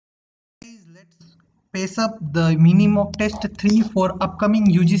pace up the mini mock test 3 for upcoming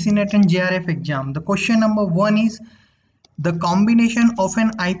UGC NET and JRF exam. The question number 1 is, the combination of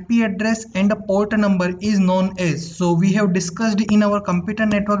an IP address and a port number is known as. So we have discussed in our computer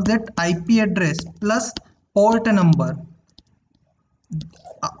network that IP address plus port number,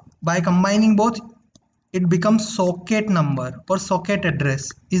 by combining both it becomes socket number or socket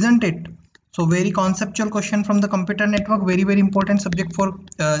address, isn't it? So very conceptual question from the computer network, very important subject for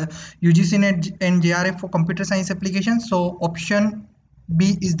UGC NET and JRF for computer science applications. So option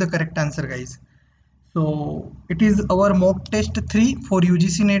B is the correct answer, guys. So it is our mock test 3 for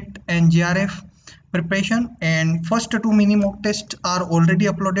UGC NET and JRF preparation, and first 2 mini mock tests are already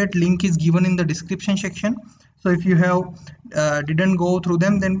uploaded. Link is given in the description section. So if you have didn't go through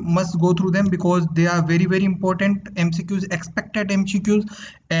them, then must go through them, because they are very important MCQs, expected MCQs,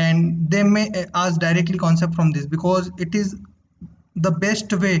 and they may ask directly concept from this, because it is the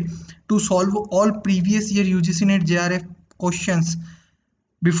best way to solve all previous year UGC NET JRF questions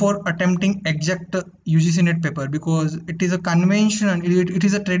before attempting exact UGC NET paper, because it is a convention, it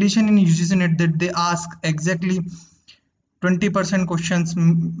is a tradition in UGC NET that they ask exactly 20% questions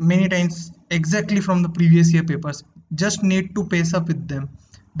many times exactly from the previous year papers. Just need to pace up with them.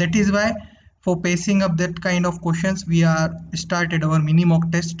 That is why for pacing up that kind of questions, we are started our mini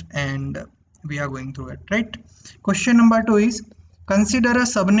mock test and we are going through it, right? Question number 2 is, consider a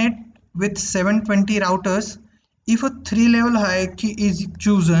subnet with 720 routers. If a 3-level hierarchy is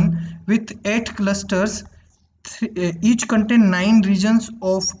chosen with 8 clusters, each contain 9 regions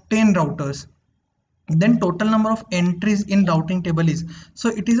of 10 routers, then total number of entries in routing table is. So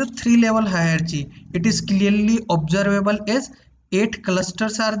it is a 3-level hierarchy. It is clearly observable as 8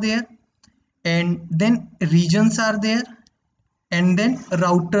 clusters are there, and then regions are there, and then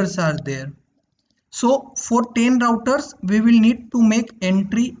routers are there. So for 10 routers we will need to make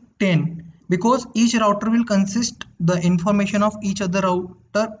entry 10, because each router will consist the information of each other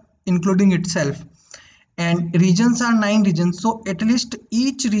router including itself, and regions are 9 regions. So at least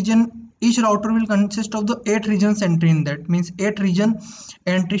each router will consist of the 8 regions entry. In that means 8 region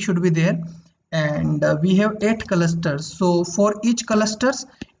entry should be there, and we have 8 clusters. So for each clusters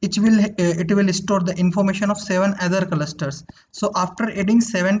it will store the information of 7 other clusters. So after adding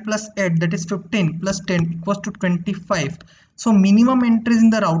 7 plus 8, that is 15, plus 10 equals to 25. So minimum entries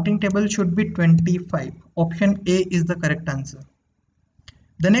in the routing table should be 25. Option A is the correct answer.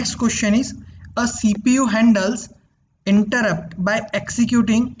 The next question is, a CPU handles interrupt by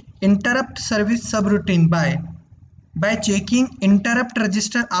executing interrupt service subroutine by checking interrupt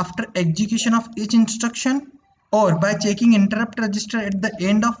register after execution of each instruction, or by checking interrupt register at the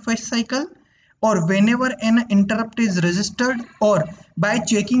end of fetch cycle, or whenever an interrupt is registered, or by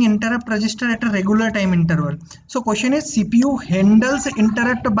checking interrupt register at a regular time interval. So question is, CPU handles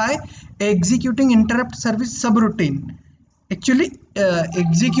interrupt by executing interrupt service subroutine. Actually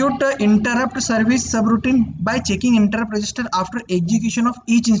execute the interrupt service subroutine by checking interrupt register after execution of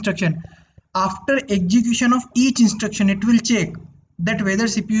each instruction. After execution of each instruction, it will check that whether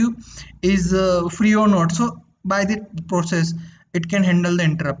CPU is free or not. So by the process it can handle the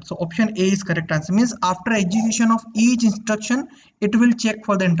interrupt. So option A is correct answer. Means after execution of each instruction it will check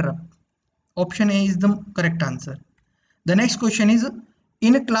for the interrupt. Option A is the correct answer. The next question is,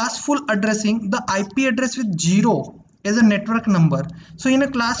 in a classful addressing, the IP address with 0 as a network number. So in a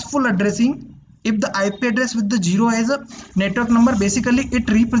classful addressing, if the IP address with the 0 as a network number, basically it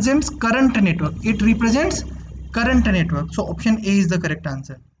represents current network. It represents current network. So option A is the correct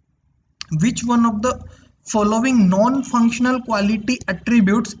answer. Which one of the following non-functional quality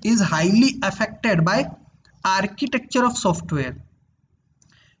attributes is highly affected by architecture of software?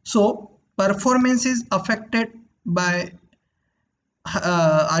 So performance is affected by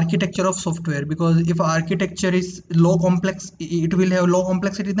architecture of software, because if architecture is low complex, it will have low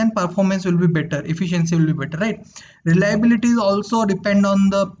complexity, then performance will be better, efficiency will be better, right? Reliability is also depend on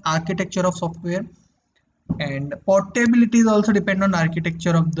the architecture of software, and portability is also depend on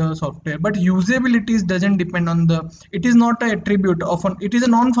architecture of the software, but usability doesn't depend on the, it is not an attribute of an, it is a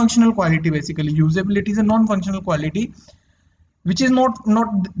non-functional quality. Basically usability is a non-functional quality which is not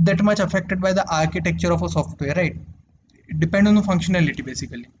that much affected by the architecture of a software, right? It depends on the functionality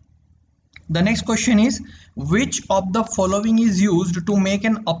basically. The next question is, which of the following is used to make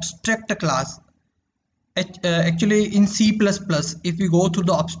an abstract class? Actually in C++, if we go through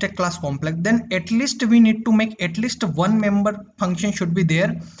the abstract class complex, then at least we need to make at least one member function should be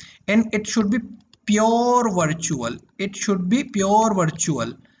there, and it should be pure virtual. It should be pure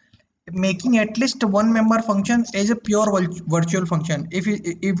virtual. Making at least one member function as a pure virtual function, if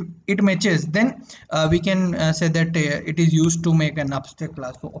it matches, then we can say that it is used to make an abstract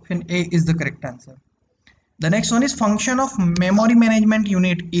class. So option A is the correct answer. The next one is function of memory management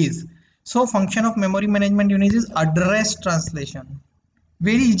unit is. So function of memory management unit is address translation.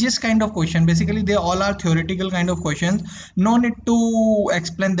 Very easiest kind of question. Basically they all are theoretical kind of questions. No need to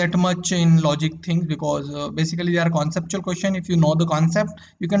explain that much in logic things, because basically they are conceptual question. If you know the concept,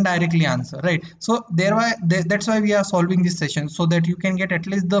 you can directly answer, right? So that's why we are solving this session, so that you can get at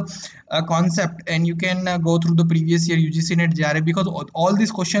least the concept, and you can go through the previous year UGC NET JRF, because all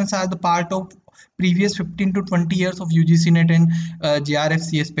these questions are the part of previous 15 to 20 years of UGC NET and JRF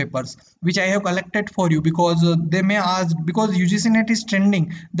CS papers, which I have collected for you, because they may ask, because UGC NET is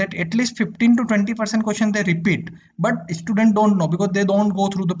trending that at least 15 to 20% question they repeat, but students don't know because they don't go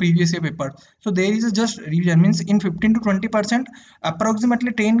through the previous year paper. So there is a just revision, means in 15 to 20%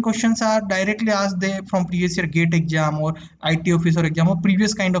 approximately 10 questions are directly asked there from previous year GATE exam or IT officer exam or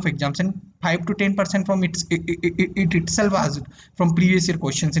previous kind of exams, and 5 to 10% from it itself asked from previous year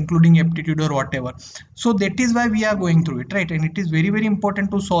questions, including aptitude or whatever. So that is why we are going through it, right? And it is very very important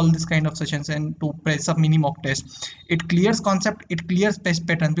to solve this kind of sessions and to press up mini mock test. It clears concept, it clears best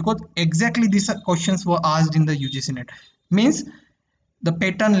pattern, because exactly these questions were asked in the UGC NET. Means the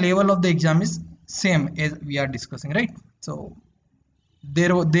pattern level of the exam is same as we are discussing, right? So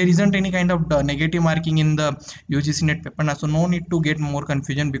there isn't any kind of negative marking in the UGC NET paper now, so no need to get more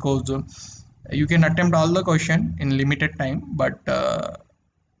confusion, because you can attempt all the question in limited time, but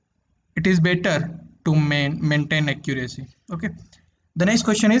it is better to maintain accuracy. Okay, the next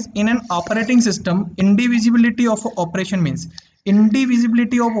question is, in an operating system, indivisibility of operation means.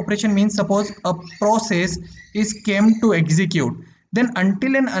 Indivisibility of operation means, suppose a process is came to execute, then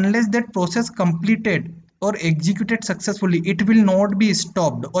until and unless that process completed or executed successfully, it will not be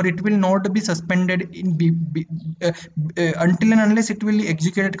stopped or it will not be suspended in until and unless it will be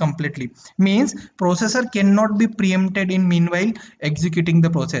executed completely. Means processor cannot be preempted in meanwhile executing the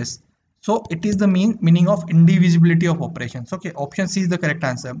process. So it is the meaning of indivisibility of operations. Okay, option C is the correct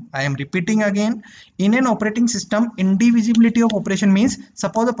answer. I am repeating again. In an operating system, indivisibility of operation means,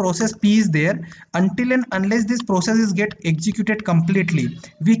 suppose a process P is there, until and unless this process is get executed completely,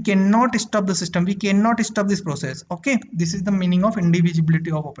 we cannot stop the system, we cannot stop this process. Okay, this is the meaning of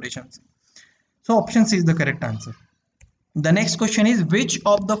indivisibility of operations. So option C is the correct answer. The next question is, which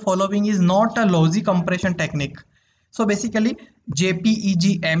of the following is not a lossy compression technique? So basically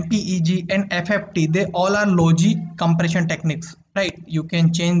JPEG, MPEG and FFT, they all are lossy compression techniques, right? You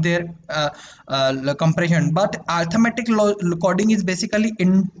can change their compression, but arithmetic coding is basically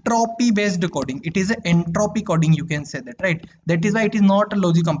entropy based coding. It is an entropy coding, you can say that, right? That is why it is not a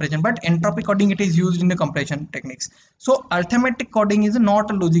lossy compression, but entropy coding it is used in the compression techniques. So arithmetic coding is not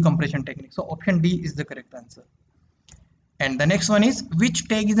a lossy compression technique. So option D is the correct answer. And the next one is, which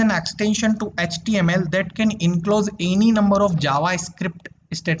tag is an extension to HTML that can enclose any number of JavaScript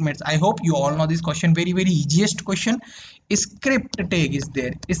statements? I hope you all know this question. Very very easiest question. Script tag is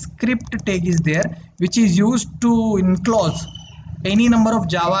there. Script tag is there, which is used to enclose any number of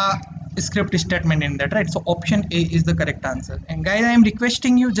JavaScript statement in that, right? So option A is the correct answer. And guys, I am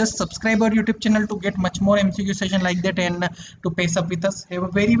requesting you, just subscribe our YouTube channel to get much more MCQ session like that and to pace up with us. Have a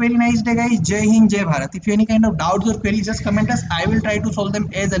very very nice day, guys. Jai Hind, Jai Bharat. If you any kind of doubts or queries, just comment us. I will try to solve them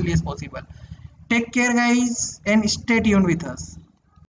as early as possible. Take care, guys, and stay tuned with us.